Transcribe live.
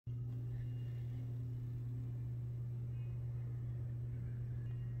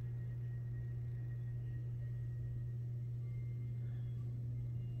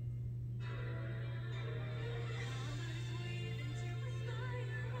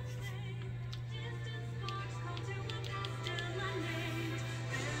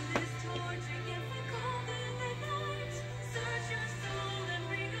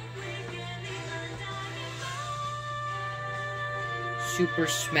Super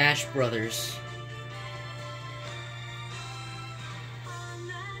Smash Brothers.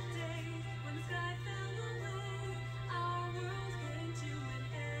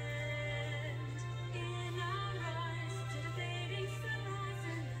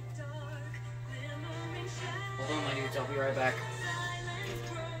 Hold on, my dudes, I'll be right back.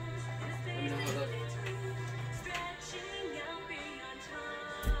 Let me know how it goes.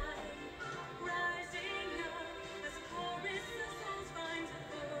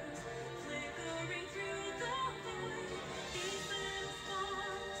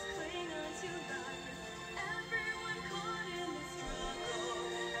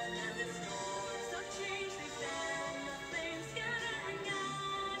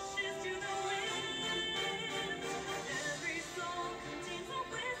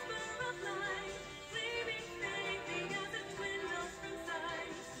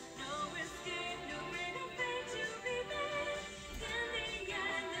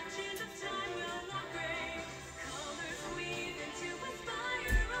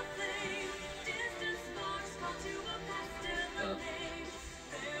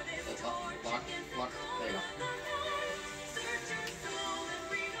 There you go.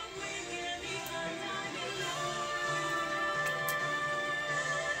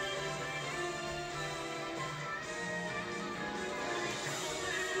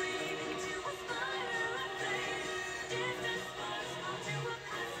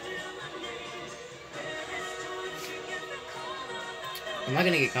 I'm not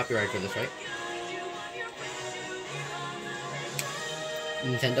gonna get copyright for this, right?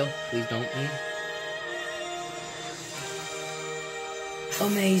 Nintendo, please don't.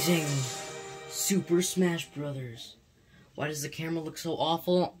 Amazing! Super Smash Brothers. Why does the camera look so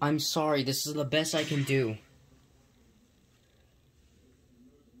awful? I'm sorry, this is the best I can do.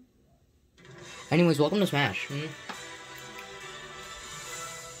 Anyways, welcome to Smash.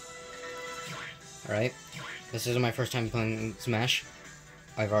 Alright, this isn't my first time playing Smash.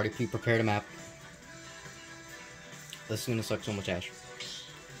 I've already pre-prepared a map. This is gonna suck so much ass.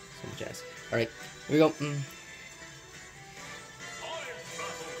 So much ass. Alright, here we go.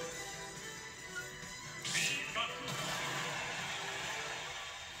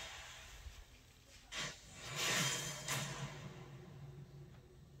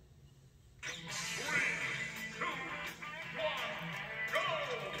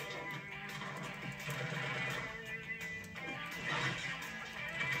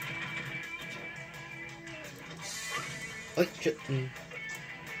 Oh, shit. This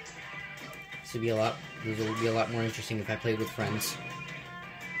will be a lot more interesting if I played with friends.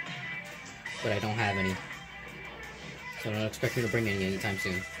 But I don't have any. So don't expect me to bring any anytime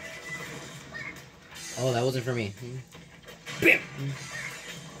soon. Oh, that wasn't for me. Bam!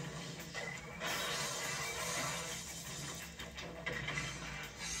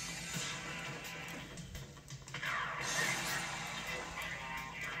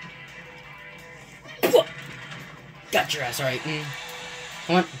 Got your ass, alright.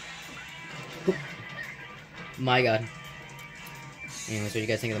 Come on. Oop. My god. Anyways, what do you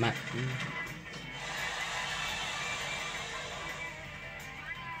guys think of the map?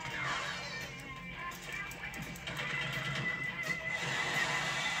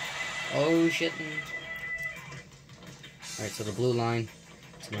 Oh shit. Alright, so the blue line.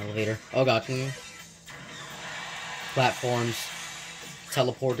 It's an elevator. Oh god. Platforms.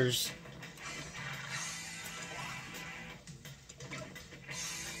 Teleporters.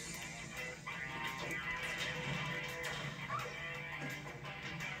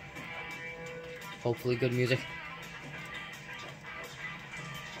 Hopefully good music.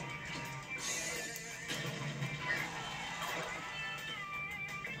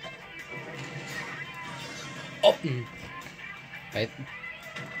 Oh! Right.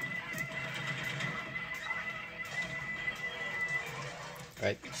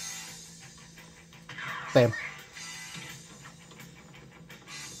 Right. Bam.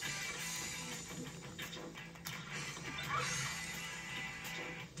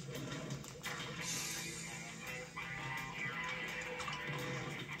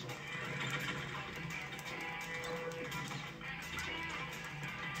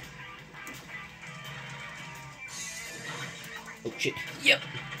 Oh shit. Yep.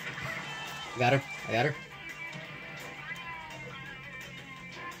 I got her. I got her.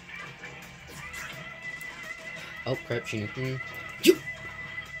 Oh crap, she knew.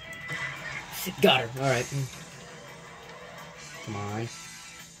 Got her. Alright. Come on.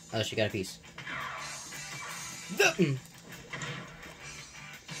 Oh, she got a piece.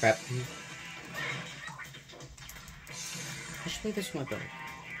 Crap. I should play this with my brother.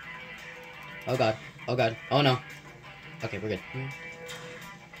 Oh god. Oh god. Oh no. Okay, we're good.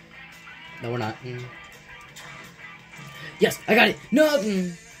 No, we're not. Yes, I got it. No.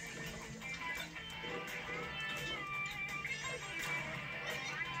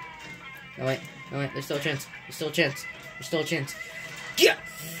 No wait. No wait. There's still a chance. There's still a chance. There's still a chance. Yeah.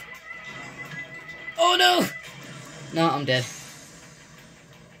 Oh no. No, I'm dead.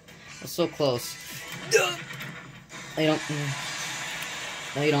 That's so close. No, you don't.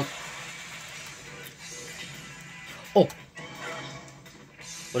 No, you don't. Oh.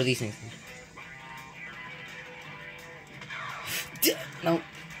 What are these things? No.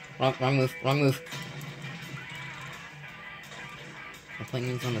 Wrong move. Wrong move. I'm playing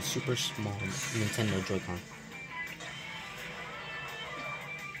these on a super small Nintendo Joy-Con.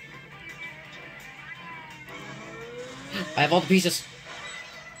 I have all the pieces.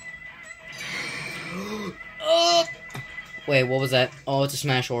 Oh! Wait, what was that? Oh, it's a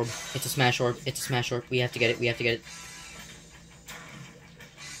smash orb. It's a smash orb. It's a smash orb. We have to get it. We have to get it.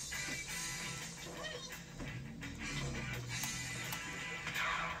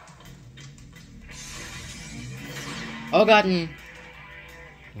 Oh god.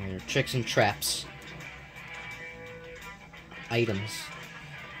 Tricks and traps. Items.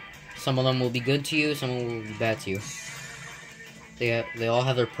 Some of them will be good to you, some of them will be bad to you. They all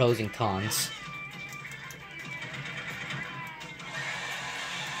have their pros and cons.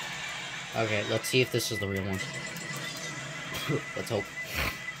 Okay, let's see if this is the real one. Let's hope.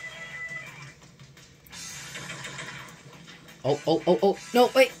 Oh, no,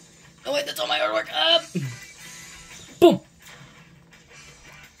 wait! No, wait, that's all my artwork! Boom!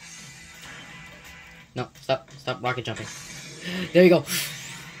 No, stop rocket jumping. There you go.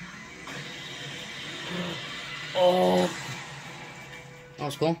 Oh, that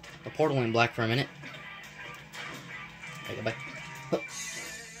was cool. The portal went black for a minute. Okay, go back.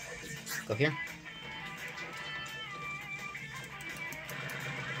 Go here.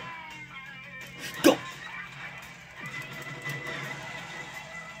 Go.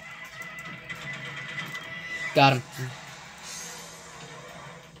 Got him.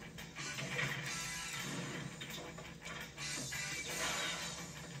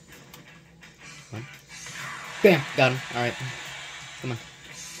 Bam! Got him. Alright. Come on.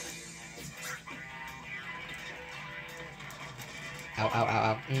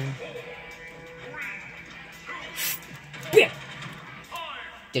 Ow. Bam!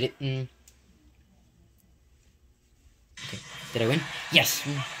 Did it? Okay. Did I win? Yes!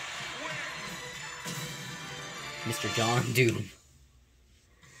 Mr. John Doom.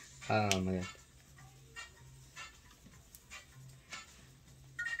 Oh my god.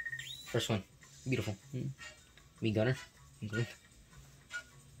 First one. Beautiful. Me gunner.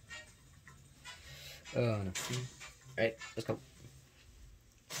 Oh no. Alright, let's go.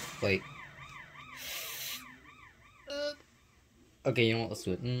 Wait. Okay, you know what? Let's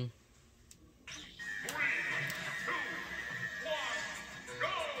do it.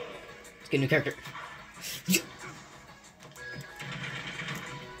 Let's get a new character.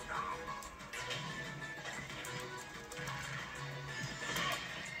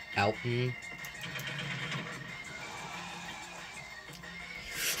 Ow.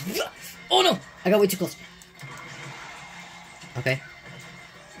 Oh no! I got way too close. Okay.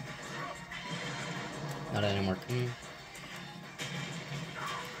 No, that didn't work.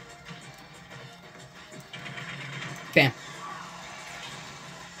 Bam.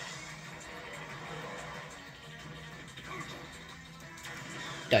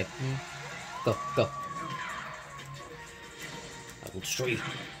 Die. Go. I will destroy you.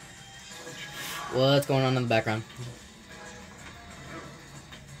 What's going on in the background?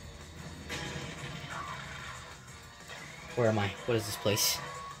 Where am I? What is this place?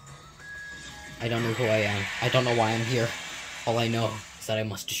 I don't know who I am. I don't know why I'm here. All I know is that I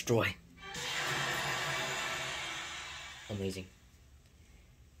must destroy. Amazing.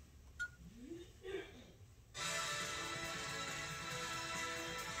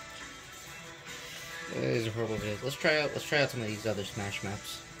 These are horrible videos. Let's try out some of these other Smash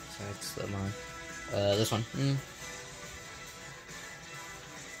maps. Besides this one.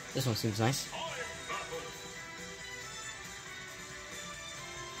 This one seems nice.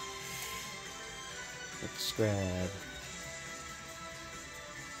 Let's grab.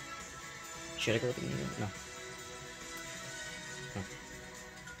 Should I go with the No.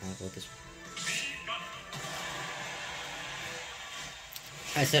 I'll go with this one.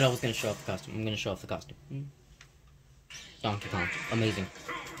 I said I was gonna show off the costume. I'm gonna show off the costume. Donkey Kong. Amazing.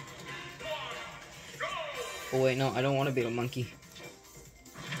 Oh wait, no, I don't want to beat up Monkey.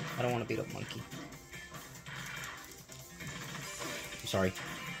 I don't want to beat up Monkey. I'm sorry.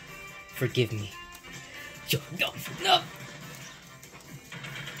 Forgive me. No!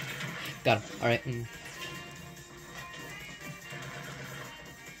 Got him. Alright.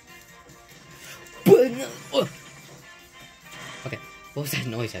 Okay. What was that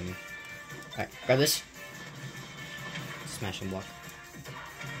noise I mean? Alright, grab this. Smashing block.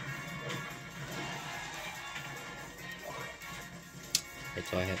 Right,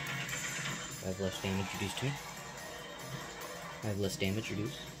 so I have less damage reduced to me. I have less damage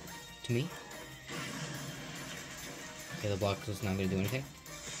reduced to me. Okay, the block is not going to do anything.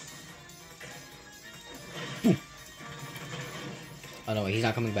 Boom. Oh no, wait, he's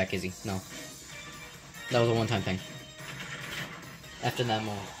not coming back, is he? No. That was a one-time thing. After that,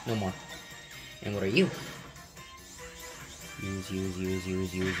 no more. And what are you?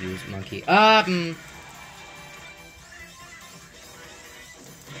 Use, monkey. I'm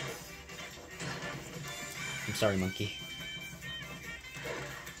sorry, monkey.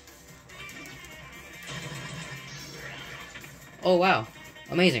 Oh, wow.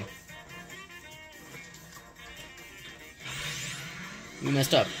 Amazing. You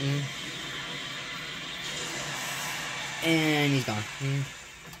messed up. And he's gone.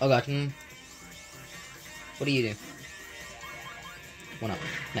 Oh god. What do you do? One up.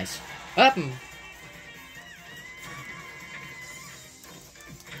 Nice. Up!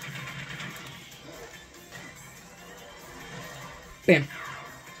 Bam.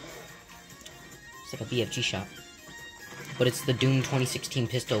 It's like a BFG shot. But it's the Doom 2016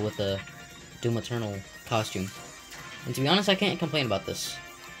 pistol with the Doom Eternal costume. And to be honest, I can't complain about this.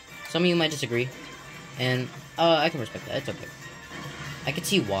 Some of you might disagree. And, I can respect that. It's okay. I can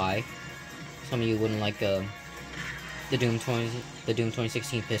see why some of you wouldn't like, the Doom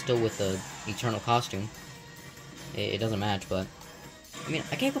 2016 pistol with the Eternal costume. It doesn't match, but... I mean,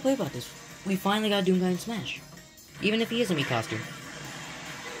 I can't complain about this. We finally got Doom Guy in Smash. Even if he is a Mii costume.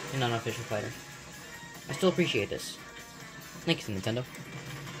 And not an official fighter. I still appreciate this. Thank you, Nintendo.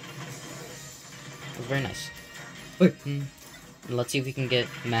 It was very nice. Wait. Let's see if we can get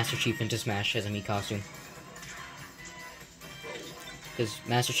Master Chief into Smash as a Mii costume. Because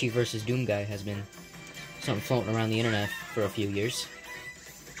Master Chief versus Doom Guy has been something floating around the internet for a few years.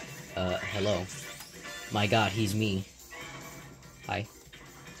 Hello. My god, he's me. Hi.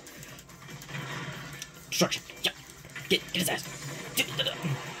 Destruction! Yeah. Get his ass!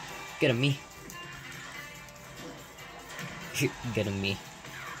 Get him, me. Get him, me.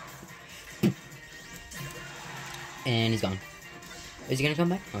 And he's gone. Is he gonna come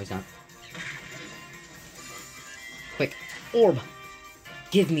back? No, he's not. Quick. Orb!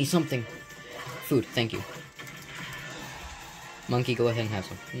 Give me something. Food, thank you. Monkey, go ahead and have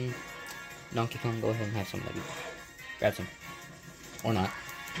some. Donkey Kong, go ahead and have some, baby. Grab some. Or not.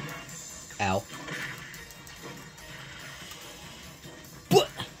 Ow. What?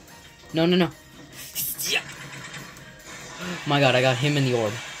 No. Yeah. My god, I got him in the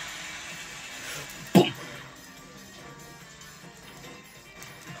orb. Boom!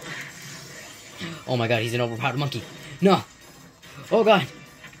 Oh my god, he's an overpowered monkey. No! Oh god!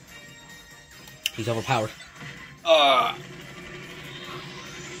 He's overpowered. Oh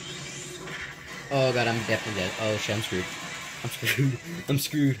god, I'm definitely dead. Oh shit, I'm screwed. I'm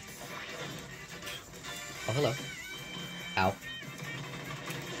screwed. Oh, hello. Ow.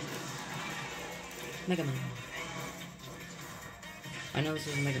 Mega Man. I know this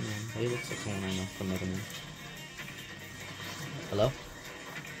is Mega Man, but he looks like someone I know from Mega Man. Hello?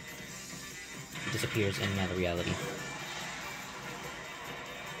 He disappears in another reality.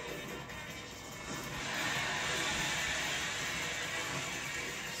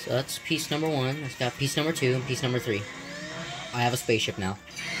 So that's piece number 1. Let's got piece number 2 and piece number 3. I have a spaceship now.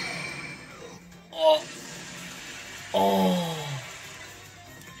 Oh!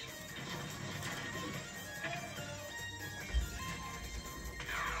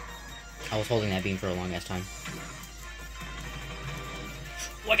 I was holding that beam for a long ass time.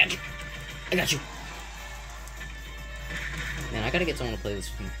 Oh, I got you! I got you! Man, I gotta get someone to play this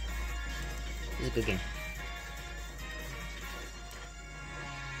with me. This is a good game.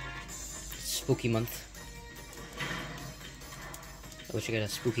 Spooky month. I wish I got a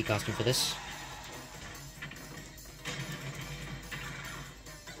spooky costume for this.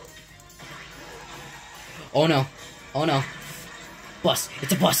 Oh no. Oh no. Bus.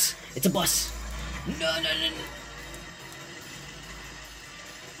 It's a bus. It's a bus. No.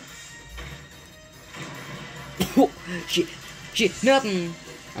 Oh, shit. Nothing.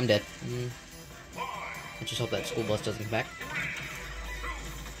 I'm dead. I just hope that school bus doesn't come back.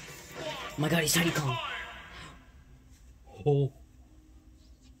 Oh my god, he's Tiny Kong.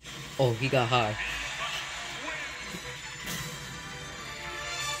 Oh, he got high.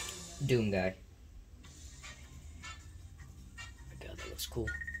 Doom Guy. Oh my god, that looks cool.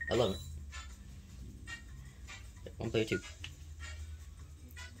 I love it. One player 2.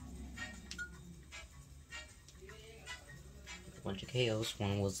 A bunch of KOs.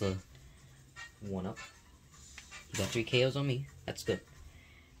 One was the 1-up. You got 3 KOs on me. That's good.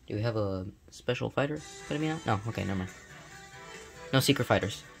 Do we have a special fighter fighting me out? No, okay, never mind. No secret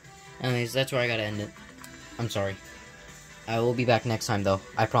fighters. Anyways, that's where I gotta end it. I'm sorry. I will be back next time, though.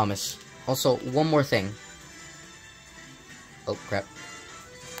 I promise. Also, one more thing. Oh, crap.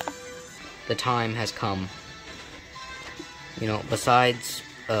 The time has come. You know, besides,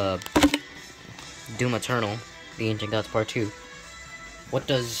 Doom Eternal, the Ancient Gods Part 2, what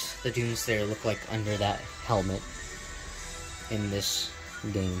does the Doomslayer look like under that helmet in this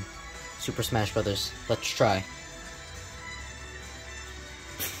game? Super Smash Brothers. Let's try.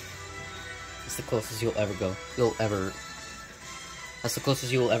 It's the closest you'll ever go. That's the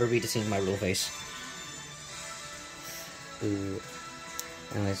closest you will ever be to seeing my real face. Ooh.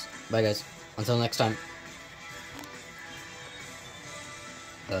 Anyways, bye guys. Until next time.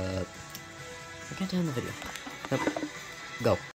 I can't end the video. Nope. Go.